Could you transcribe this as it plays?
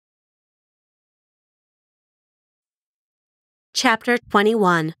Chapter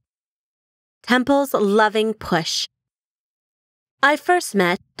 21. Temple's Loving Push. I first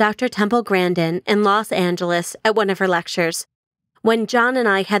met Dr. Temple Grandin in Los Angeles at one of her lectures. When John and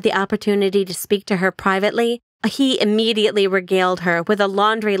I had the opportunity to speak to her privately, he immediately regaled her with a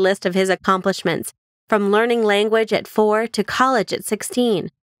laundry list of his accomplishments, from learning language at 4 to college at 16.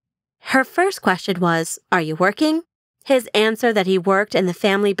 Her first question was, "Are you working?" His answer that he worked in the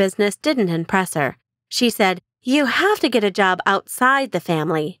family business didn't impress her. She said, "You have to get a job outside the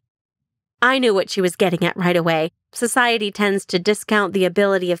family." I knew what she was getting at right away. Society tends to discount the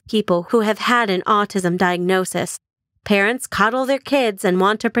ability of people who have had an autism diagnosis. Parents coddle their kids and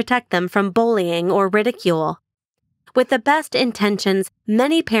want to protect them from bullying or ridicule. With the best intentions,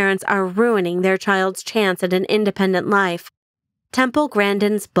 many parents are ruining their child's chance at an independent life. Temple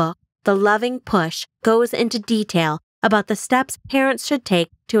Grandin's book, The Loving Push, goes into detail about the steps parents should take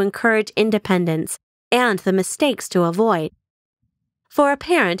to encourage independence and the mistakes to avoid. For a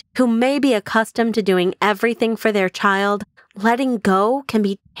parent who may be accustomed to doing everything for their child, letting go can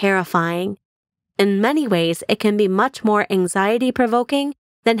be terrifying. In many ways, it can be much more anxiety-provoking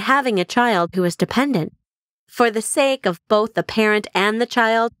than having a child who is dependent. For the sake of both the parent and the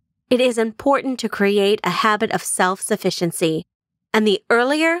child, it is important to create a habit of self-sufficiency, and the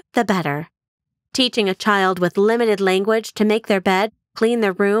earlier, the better. Teaching a child with limited language to make their bed, clean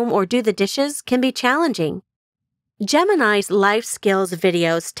their room, or do the dishes can be challenging. Gemini's life skills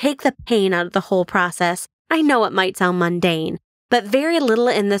videos take the pain out of the whole process. I know it might sound mundane, but very little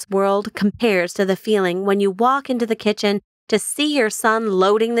in this world compares to the feeling when you walk into the kitchen to see your son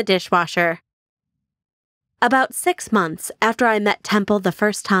loading the dishwasher. About 6 months after I met Temple the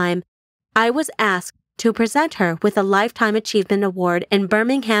first time, I was asked to present her with a Lifetime Achievement Award in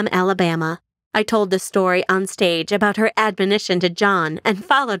Birmingham, Alabama. I told the story on stage about her admonition to John and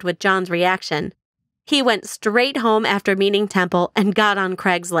followed with John's reaction. He went straight home after meeting Temple and got on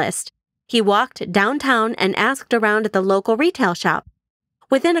Craigslist. He walked downtown and asked around at the local retail shop.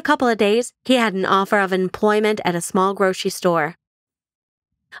 Within a couple of days, he had an offer of employment at a small grocery store.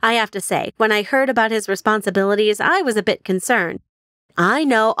 I have to say, when I heard about his responsibilities, I was a bit concerned. I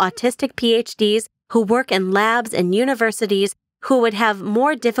know autistic PhDs who work in labs and universities who would have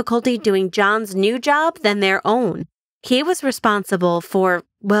more difficulty doing John's new job than their own. He was responsible for,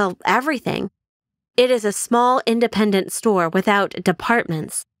 well, everything. It is a small independent store without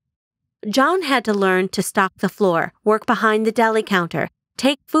departments. John had to learn to stock the floor, work behind the deli counter,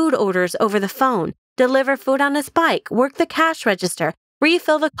 take food orders over the phone, deliver food on his bike, work the cash register,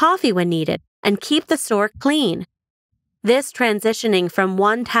 refill the coffee when needed, and keep the store clean. This transitioning from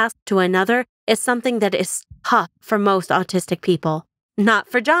one task to another is something that is tough for most autistic people. Not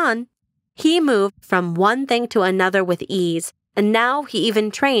for John. He moved from one thing to another with ease, and now he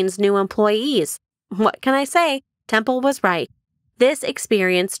even trains new employees. What can I say? Temple was right. This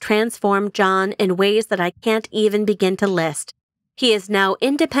experience transformed John in ways that I can't even begin to list. He is now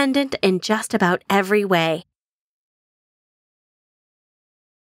independent in just about every way.